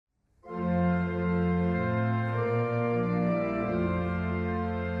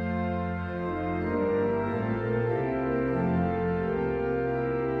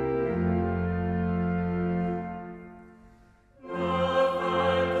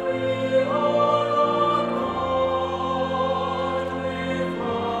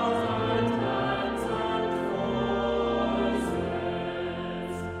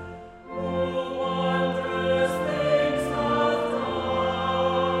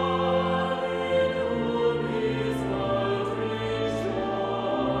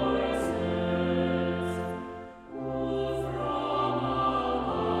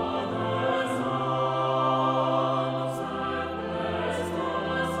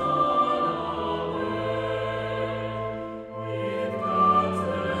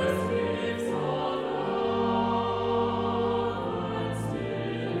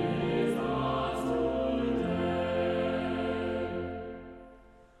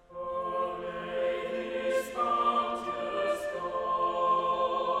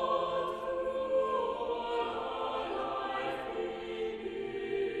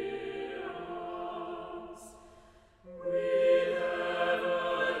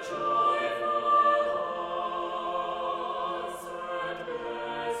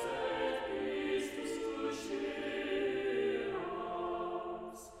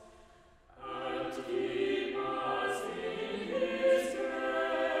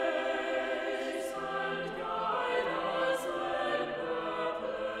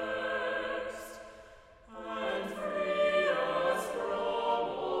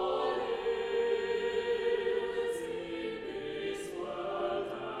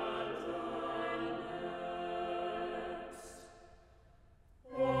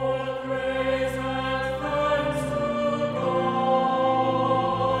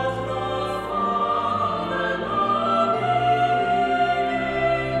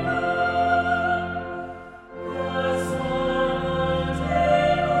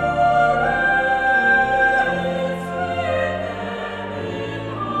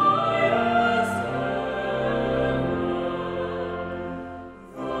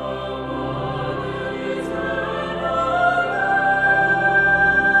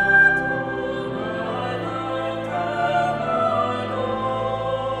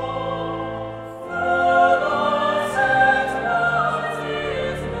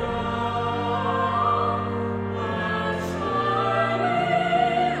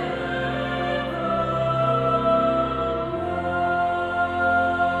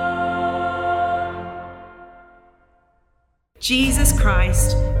Jesus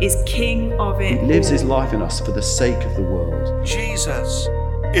Christ is King of it. He lives his life in us for the sake of the world. Jesus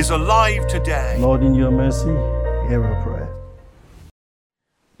is alive today. Lord, in your mercy, hear our prayer.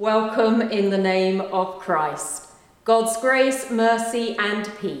 Welcome in the name of Christ. God's grace, mercy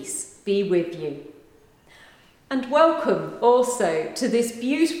and peace be with you. And welcome also to this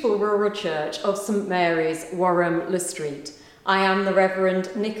beautiful rural church of St Mary's, Warham Le Street. I am the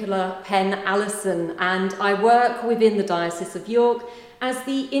Reverend Nicola Penn Allison and I work within the Diocese of York as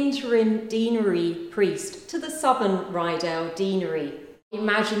the interim deanery priest to the Southern Rydale Deanery.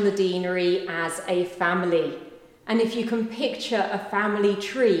 Imagine the deanery as a family, and if you can picture a family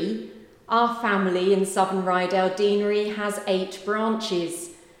tree, our family in Southern Rydale Deanery has 8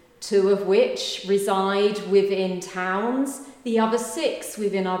 branches, 2 of which reside within towns, the other 6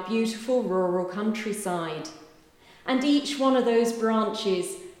 within our beautiful rural countryside. And each one of those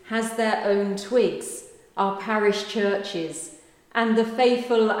branches has their own twigs, our parish churches, and the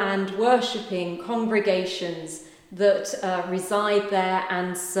faithful and worshipping congregations that reside there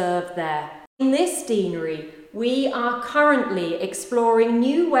and serve there. In this deanery, we are currently exploring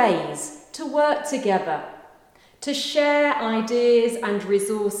new ways to work together, to share ideas and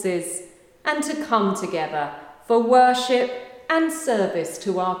resources, and to come together for worship and service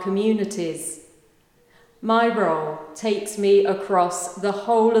to our communities. My role takes me across the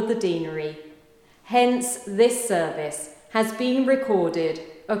whole of the deanery. Hence, this service has been recorded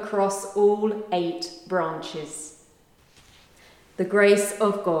across all 8 branches. The grace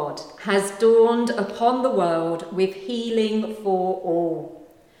of God has dawned upon the world with healing for all.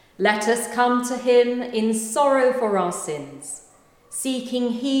 Let us come to him in sorrow for our sins,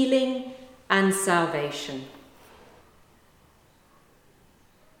 seeking healing and salvation.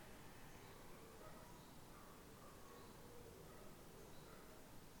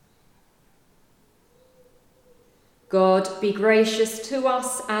 God be gracious to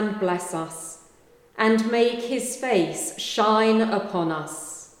us and bless us, and make his face shine upon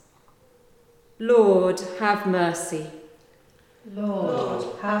us. Lord, have mercy. Lord,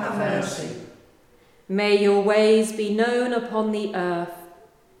 have mercy. May your ways be known upon the earth,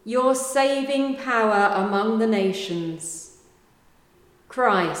 your saving power among the nations.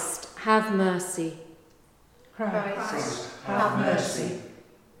 Christ, have mercy. Christ, have mercy.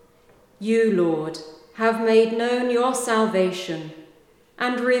 You, Lord, have made known your salvation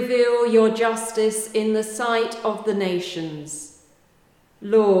and reveal your justice in the sight of the nations.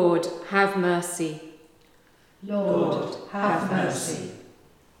 Lord, have mercy. Lord, have mercy.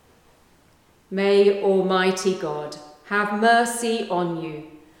 May Almighty God have mercy on you,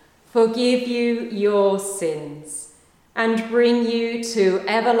 forgive you your sins, and bring you to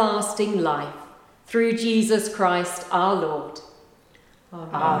everlasting life through Jesus Christ our Lord.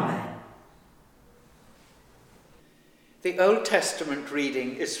 Amen. The Old Testament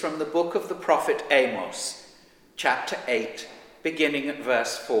reading is from the book of the prophet Amos, chapter 8, beginning at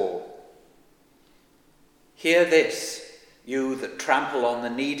verse 4. Hear this, you that trample on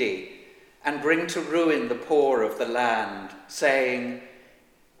the needy, and bring to ruin the poor of the land, saying,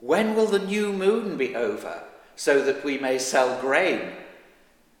 when will the new moon be over, so that we may sell grain,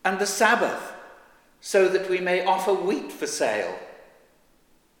 and the Sabbath, so that we may offer wheat for sale?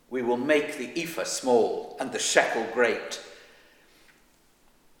 We will make the ephah small and the shekel great,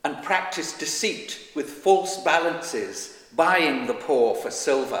 and practice deceit with false balances, buying the poor for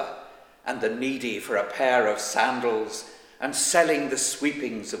silver and the needy for a pair of sandals, and selling the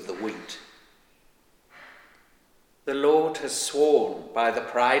sweepings of the wheat. The Lord has sworn by the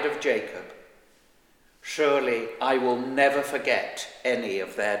pride of Jacob, surely I will never forget any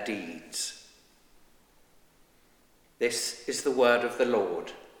of their deeds. This is the word of the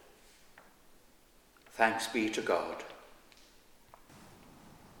Lord. Thanks be to God.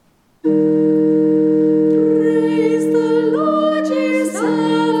 Praise the Lord, ye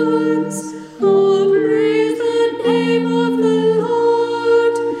servants. Oh, praise the name of the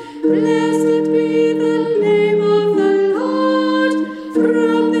Lord. Blessed be the name of the Lord,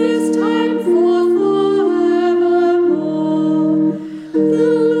 from this time forth forevermore.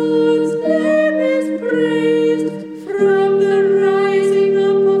 The Lord's name is praised, from the rising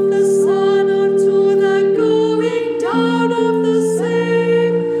up of the sun unto the going down of the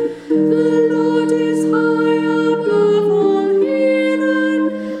same.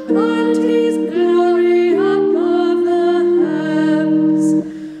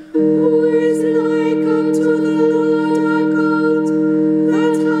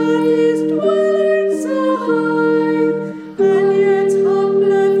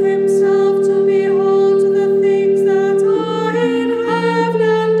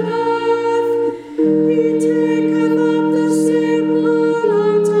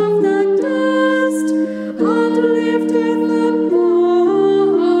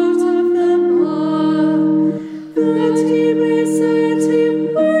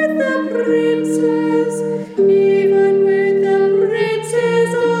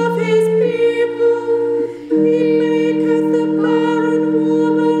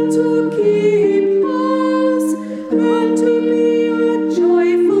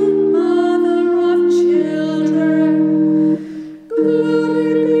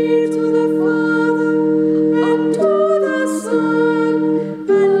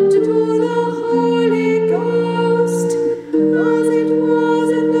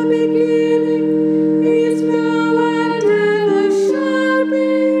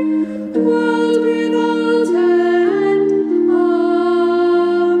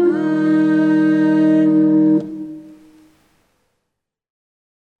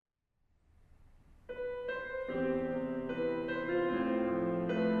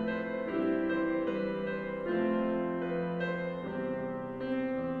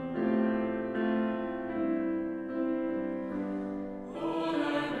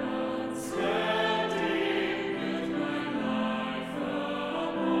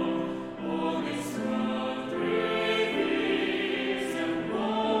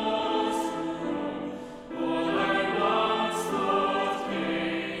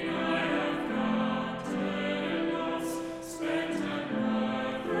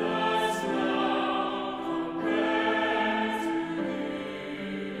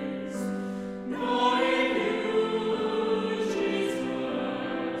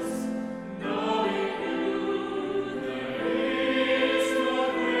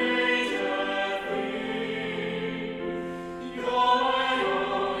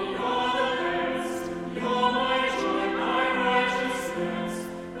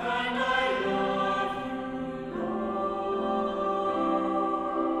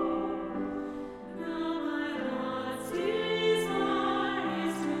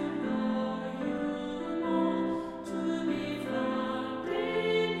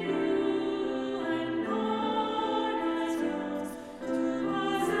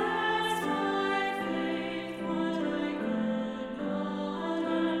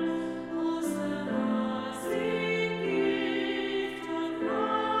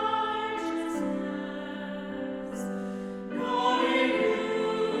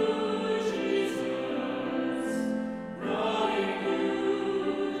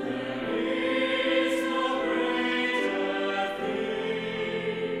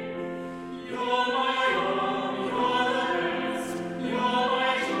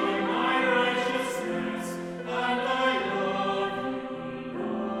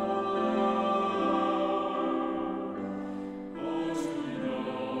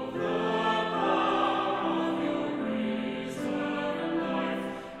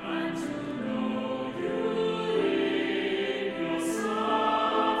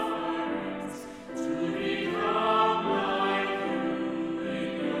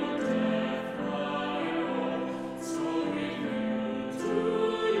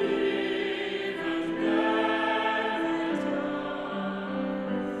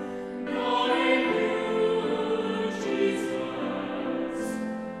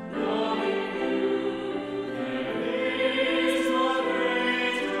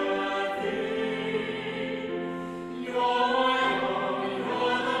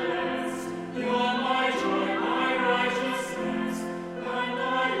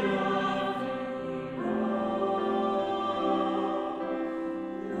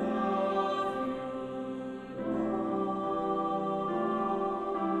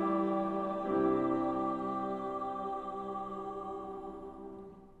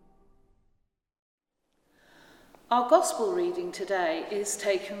 Our Gospel reading today is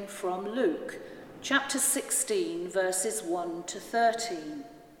taken from Luke, chapter 16, verses 1 to 13.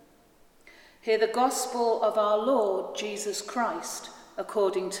 Hear the Gospel of our Lord Jesus Christ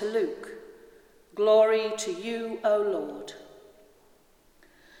according to Luke. Glory to you, O Lord.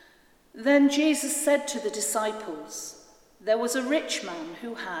 Then Jesus said to the disciples, "There was a rich man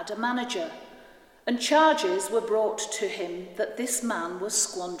who had a manager, and charges were brought to him that this man was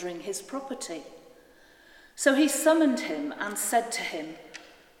squandering his property. So he summoned him and said to him,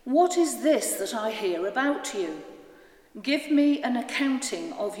 'What is this that I hear about you? Give me an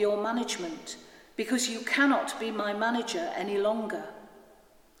accounting of your management, because you cannot be my manager any longer.'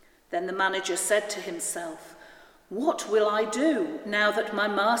 Then the manager said to himself, 'What will I do now that my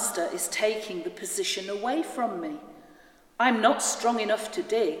master is taking the position away from me? I'm not strong enough to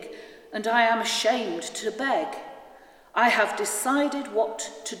dig, and I am ashamed to beg. I have decided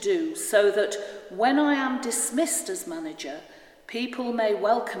what to do so that when I am dismissed as manager, people may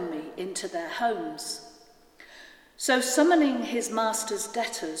welcome me into their homes.' So summoning his master's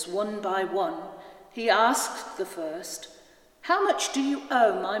debtors one by one, he asked the first, 'How much do you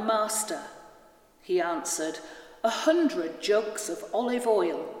owe my master?' He answered, 100 jugs of olive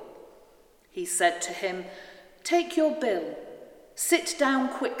oil. He said to him, 'Take your bill, sit down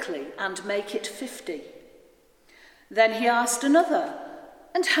quickly and make it 50. Then he asked another,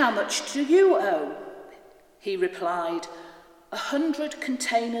 'And how much do you owe?' He replied, 100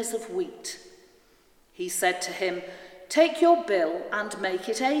 containers of wheat. He said to him, 'Take your bill and make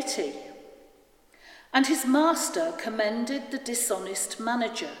it 80. And his master commended the dishonest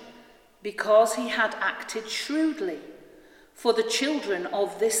manager because he had acted shrewdly. For the children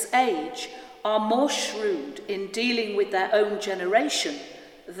of this age are more shrewd in dealing with their own generation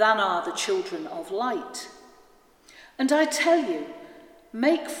than are the children of light. And I tell you,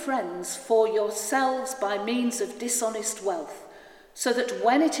 make friends for yourselves by means of dishonest wealth, so that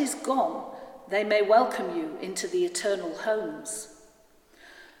when it is gone, they may welcome you into the eternal homes.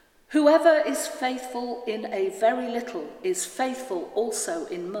 Whoever is faithful in a very little is faithful also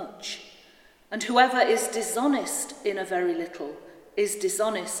in much, and whoever is dishonest in a very little is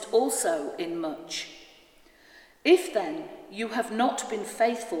dishonest also in much. If then you have not been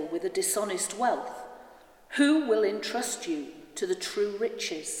faithful with a dishonest wealth, who will entrust you to the true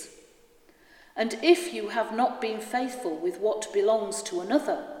riches? And if you have not been faithful with what belongs to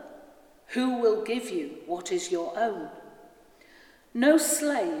another, who will give you what is your own? No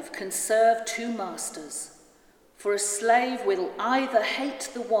slave can serve two masters, for a slave will either hate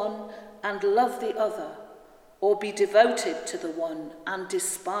the one and love the other, or be devoted to the one and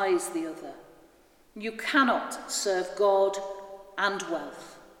despise the other. You cannot serve God and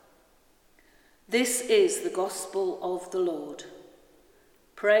wealth. This is the gospel of the Lord.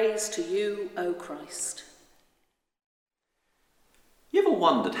 Praise to you, O Christ. You ever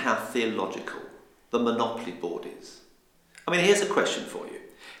wondered how theological the Monopoly board is? I mean, here's a question for you.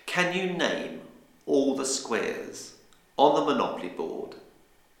 Can you name all the squares on the Monopoly board,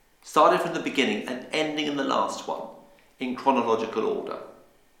 starting from the beginning and ending in the last one, in chronological order?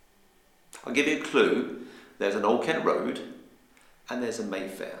 I'll give you a clue. There's an Old Kent Road and there's a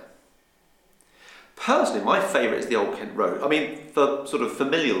Mayfair. Personally, my favourite is the Old Kent Road. I mean, for sort of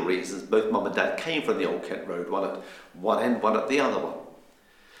familial reasons, both Mum and Dad came from the Old Kent Road, one at one end, one at the other one.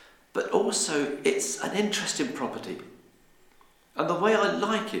 But also, it's an interesting property. And the way I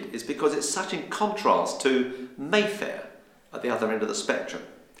like it is because it's such in contrast to Mayfair at the other end of the spectrum.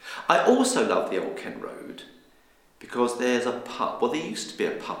 I also love the Old Kent Road because there's a pub, well, there used to be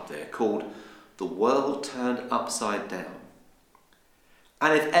a pub there called The World Turned Upside Down.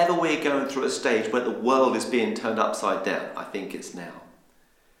 And if ever we're going through a stage where the world is being turned upside down, I think it's now.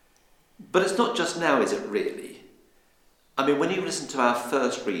 But it's not just now, is it really? I mean, when you listen to our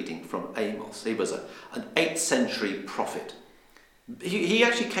first reading from Amos, he was an 8th century prophet. He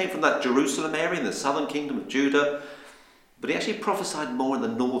actually came from that Jerusalem area in the southern kingdom of Judah, but he actually prophesied more in the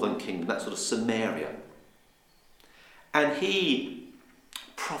northern kingdom, that sort of Samaria. And he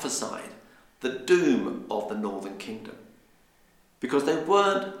prophesied the doom of the northern kingdom because they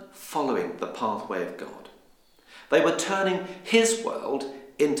weren't following the pathway of God. They were turning his world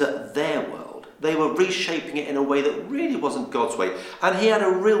into their world. They were reshaping it in a way that really wasn't God's way. And he had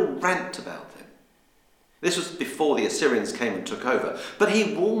a real rant about them. This was before the Assyrians came and took over. But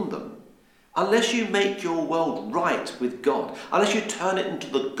he warned them, unless you make your world right with God, unless you turn it into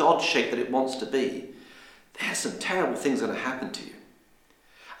the God shape that it wants to be, there's some terrible things going to happen to you.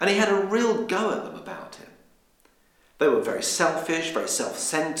 And he had a real go at them about it. They were very selfish, very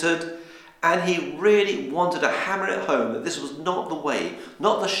self-centered, and he really wanted to hammer it home that this was not the way,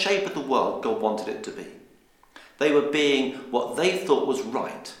 not the shape of the world God wanted it to be. They were being what they thought was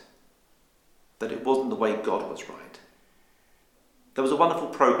right, that it wasn't the way God was right. There was a wonderful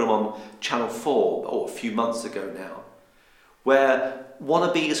programme on Channel 4, a few months ago now, where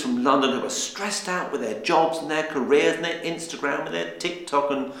wannabes from London who were stressed out with their jobs and their careers and their Instagram and their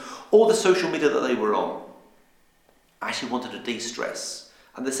TikTok and all the social media that they were on actually wanted to de-stress.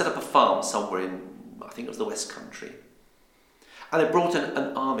 And they set up a farm somewhere in, I think it was the West Country. And they brought in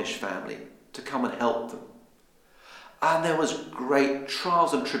an Amish family to come and help them. And there was great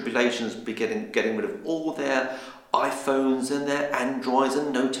trials and tribulations getting rid of all their iPhones and their Androids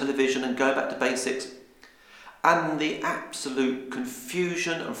and no television and going back to basics. And the absolute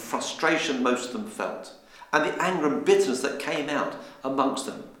confusion and frustration most of them felt. And the anger and bitterness that came out amongst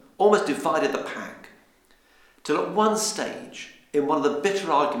them almost divided the pack. Till at one stage, in one of the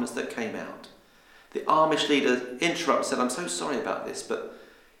bitter arguments that came out, the Amish leader interrupted and said, "I'm so sorry about this, but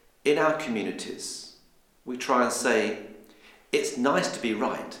in our communities, we try and say, it's nice to be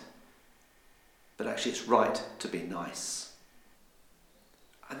right, but actually it's right to be nice."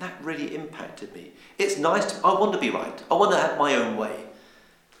 And that really impacted me. It's nice, I want to be right. I want to have my own way.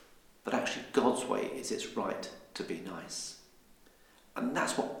 But actually God's way is it's right to be nice. And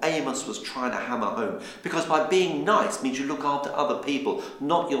that's what Amos was trying to hammer home. Because by being nice means you look after other people,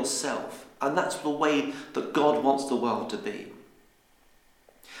 not yourself. And that's the way that God wants the world to be.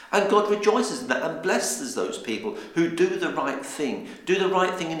 And God rejoices in that and blesses those people who do the right thing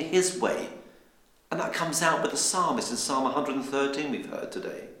in his way. And that comes out with the psalmist in Psalm 113 we've heard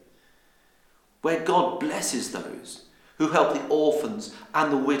today, where God blesses those who help the orphans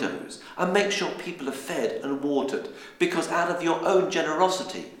and the widows and make sure people are fed and watered, because out of your own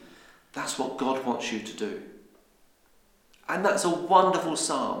generosity, that's what God wants you to do. And that's a wonderful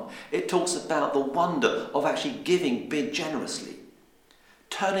psalm. It talks about the wonder of actually giving big generously,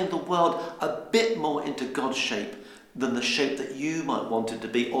 turning the world a bit more into God's shape than the shape that you might want it to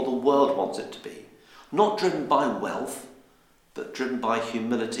be or the world wants it to be. Not driven by wealth, but driven by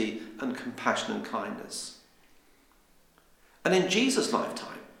humility and compassion and kindness. And in Jesus'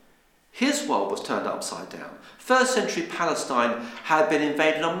 lifetime, his world was turned upside down. First century Palestine had been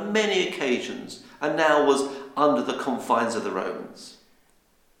invaded on many occasions and now was under the confines of the Romans.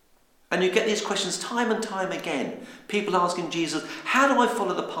 And you get these questions time and time again. People asking Jesus, how do I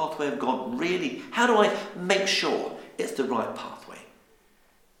follow the pathway of God really? How do I make sure it's the right pathway?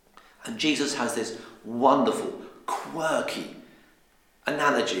 And Jesus has this wonderful, quirky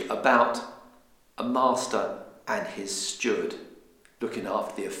analogy about a master and his steward looking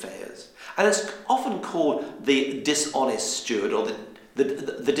after the affairs. And it's often called the dishonest steward or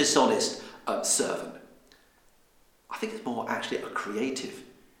the dishonest servant. I think it's more actually a creative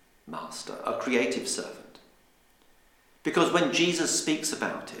master, a creative servant. Because when Jesus speaks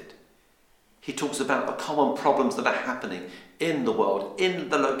about it, he talks about the common problems that are happening in the world, in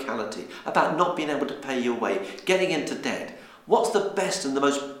the locality, about not being able to pay your way, getting into debt. What's the best and the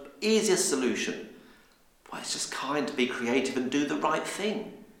most easiest solution? Well, it's just kind to be creative and do the right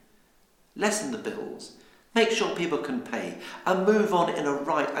thing. Lessen the bills, make sure people can pay, and move on in a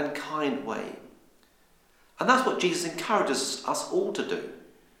right and kind way. And that's what Jesus encourages us all to do.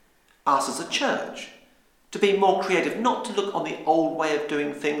 Us as a church, to be more creative, not to look on the old way of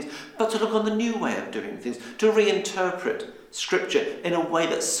doing things, but to look on the new way of doing things, to reinterpret Scripture in a way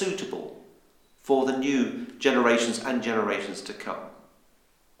that's suitable for the new generations and generations to come.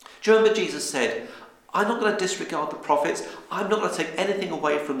 Do you remember Jesus said, I'm not going to disregard the prophets, I'm not going to take anything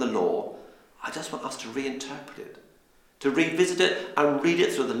away from the law, I just want us to reinterpret it, to revisit it and read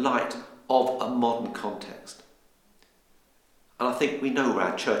it through the light of a modern context. And I think we know where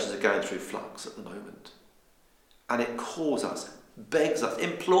our churches are going through flux at the moment. And it calls us, begs us,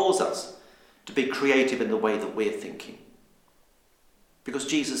 implores us to be creative in the way that we're thinking. Because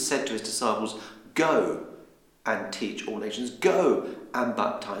Jesus said to his disciples, go and teach all nations, go and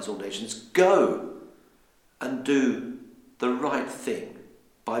baptize all nations, go and do the right thing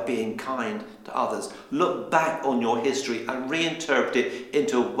by being kind to others. Look back on your history and reinterpret it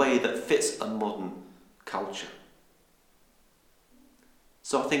into a way that fits a modern culture.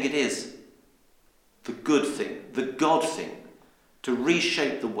 So I think it is the good thing, the God thing, to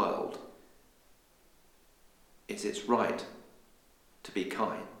reshape the world. It's right to be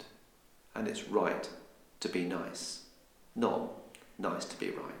kind, and it's right to be nice, not nice to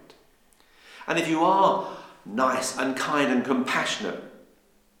be right. And if you are nice and kind and compassionate,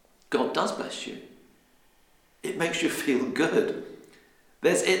 God does bless you. It makes you feel good.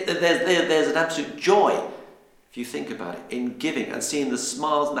 There's an absolute joy, if you think about it, in giving and seeing the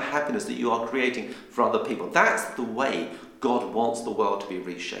smiles and the happiness that you are creating for other people. That's the way God wants the world to be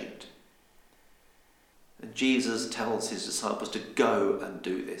reshaped. And Jesus tells his disciples to go and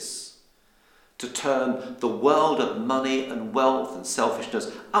do this, to turn the world of money and wealth and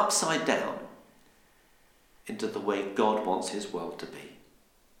selfishness upside down into the way God wants his world to be.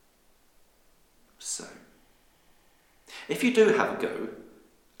 So, if you do have a go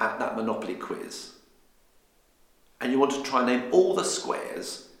at that Monopoly quiz, and you want to try and name all the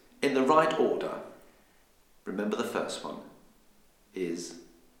squares in the right order, remember the first one is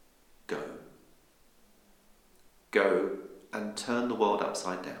go. Go and turn the world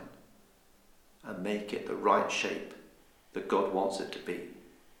upside down and make it the right shape that God wants it to be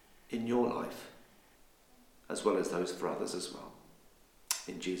in your life, as well as those for others as well.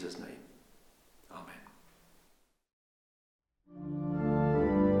 In Jesus' name, amen.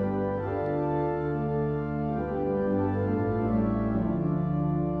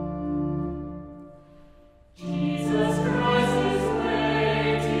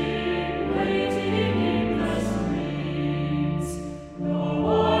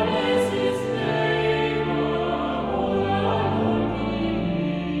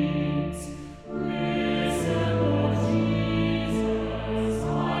 Listen, Lord Jesus,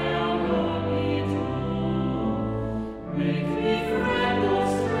 I am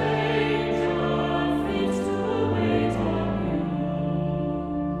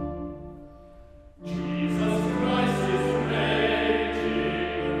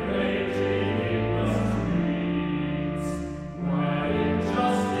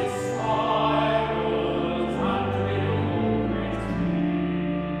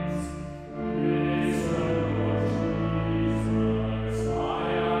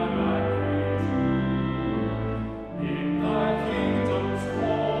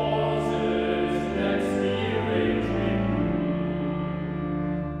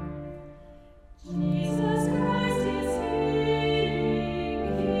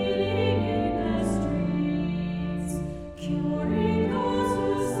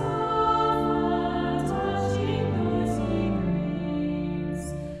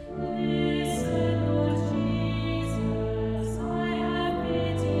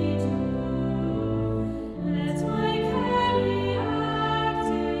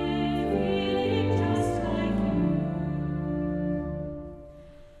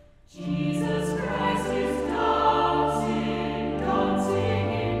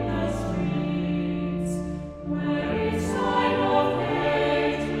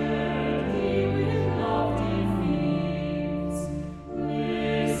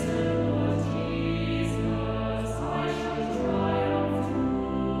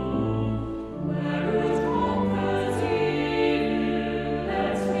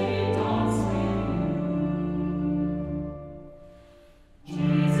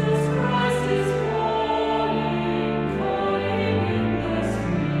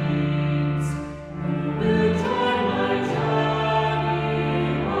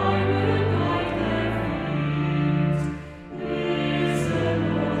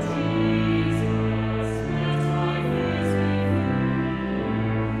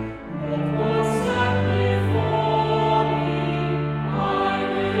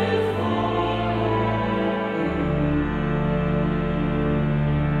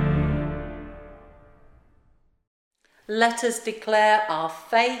let us declare our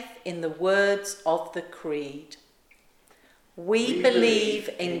faith in the words of the Creed. We believe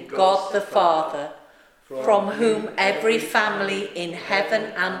in God the Father, from whom every family in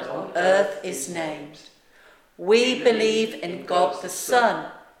heaven and on earth is named. We believe in God the Son,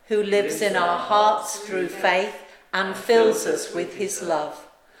 who lives in our hearts through faith and fills us with his love.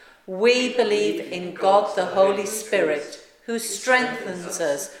 We believe in God the Holy Spirit, who strengthens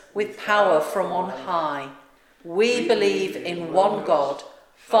us with power from on high. We believe in one God,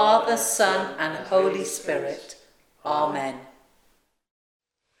 Father, Son, and Holy Spirit. Amen.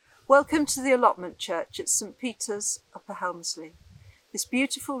 Welcome to the Allotment Church at St Peter's, Upper Helmsley. This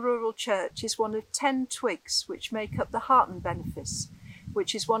beautiful rural church is one of 10 twigs which make up the Harton benefice,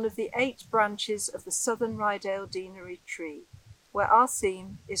 which is one of the 8 branches of the Southern Rydale Deanery tree, where our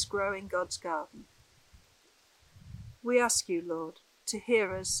theme is Growing God's Garden. We ask you, Lord, to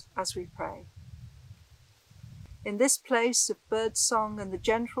hear us as we pray. In this place of bird song and the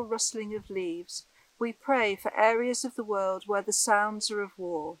gentle rustling of leaves, we pray for areas of the world where the sounds are of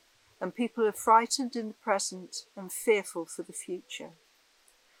war, and people are frightened in the present and fearful for the future.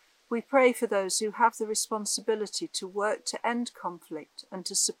 We pray for those who have the responsibility to work to end conflict and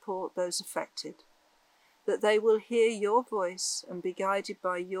to support those affected, that they will hear your voice and be guided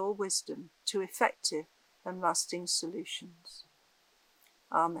by your wisdom to effective and lasting solutions.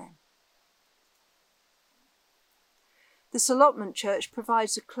 Amen. This allotment church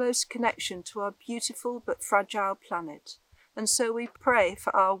provides a close connection to our beautiful but fragile planet, and so we pray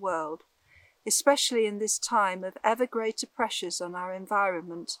for our world, especially in this time of ever greater pressures on our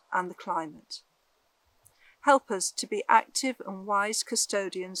environment and the climate. Help us to be active and wise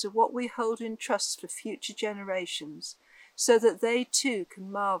custodians of what we hold in trust for future generations, so that they too can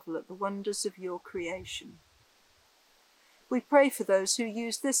marvel at the wonders of your creation. We pray for those who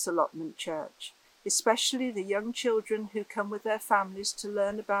use this allotment church, especially the young children who come with their families to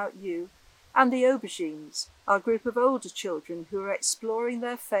learn about you, and the aubergines, our group of older children who are exploring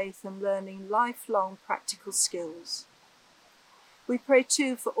their faith and learning lifelong practical skills. We pray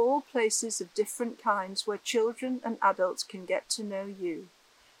too for all places of different kinds where children and adults can get to know you,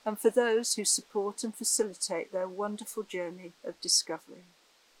 and for those who support and facilitate their wonderful journey of discovery.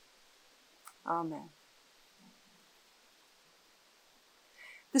 Amen.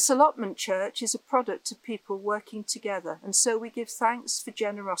 This allotment church is a product of people working together, and so we give thanks for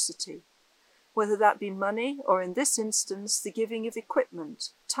generosity, whether that be money or, in this instance, the giving of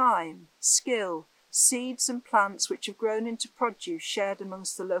equipment, time, skill, seeds and plants which have grown into produce shared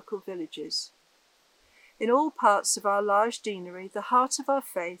amongst the local villages. In all parts of our large deanery, the heart of our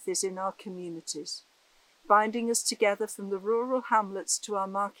faith is in our communities, binding us together from the rural hamlets to our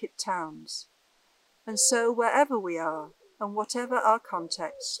market towns. And so, wherever we are, and whatever our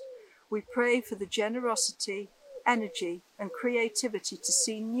context, we pray for the generosity, energy and creativity to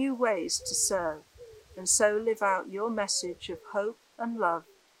see new ways to serve, and so live out your message of hope and love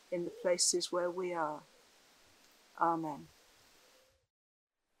in the places where we are. Amen.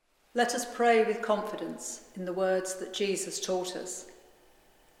 Let us pray with confidence in the words that Jesus taught us.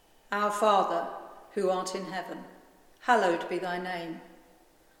 Our Father, who art in heaven, hallowed be thy name.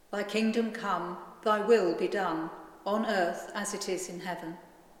 Thy kingdom come, thy will be done, on earth as it is in heaven.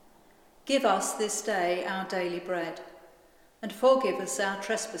 Give us this day our daily bread, and forgive us our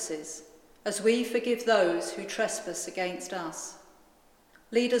trespasses, as we forgive those who trespass against us.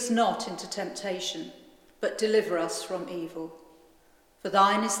 Lead us not into temptation, but deliver us from evil. For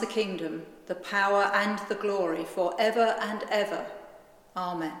thine is the kingdom, the power and the glory, for ever and ever.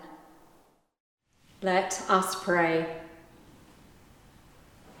 Amen. Let us pray.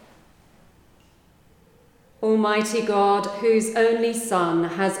 Almighty God, whose only Son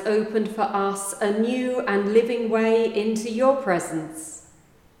has opened for us a new and living way into your presence,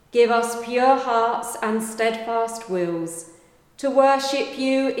 give us pure hearts and steadfast wills to worship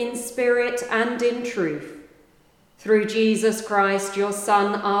you in spirit and in truth. Through Jesus Christ, your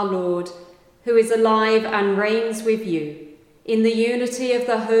Son, our Lord, who is alive and reigns with you in the unity of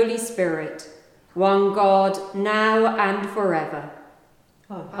the Holy Spirit, one God, now and forever.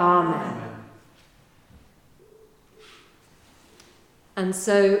 Amen. And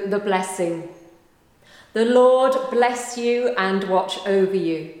so the blessing. The Lord bless you and watch over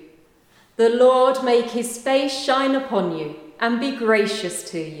you. The Lord make his face shine upon you and be gracious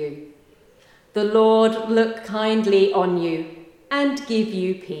to you. The Lord look kindly on you and give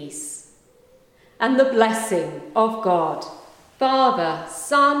you peace. And the blessing of God, Father,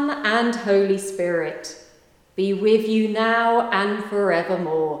 Son, and Holy Spirit, be with you now and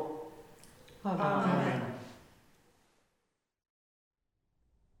forevermore. Amen.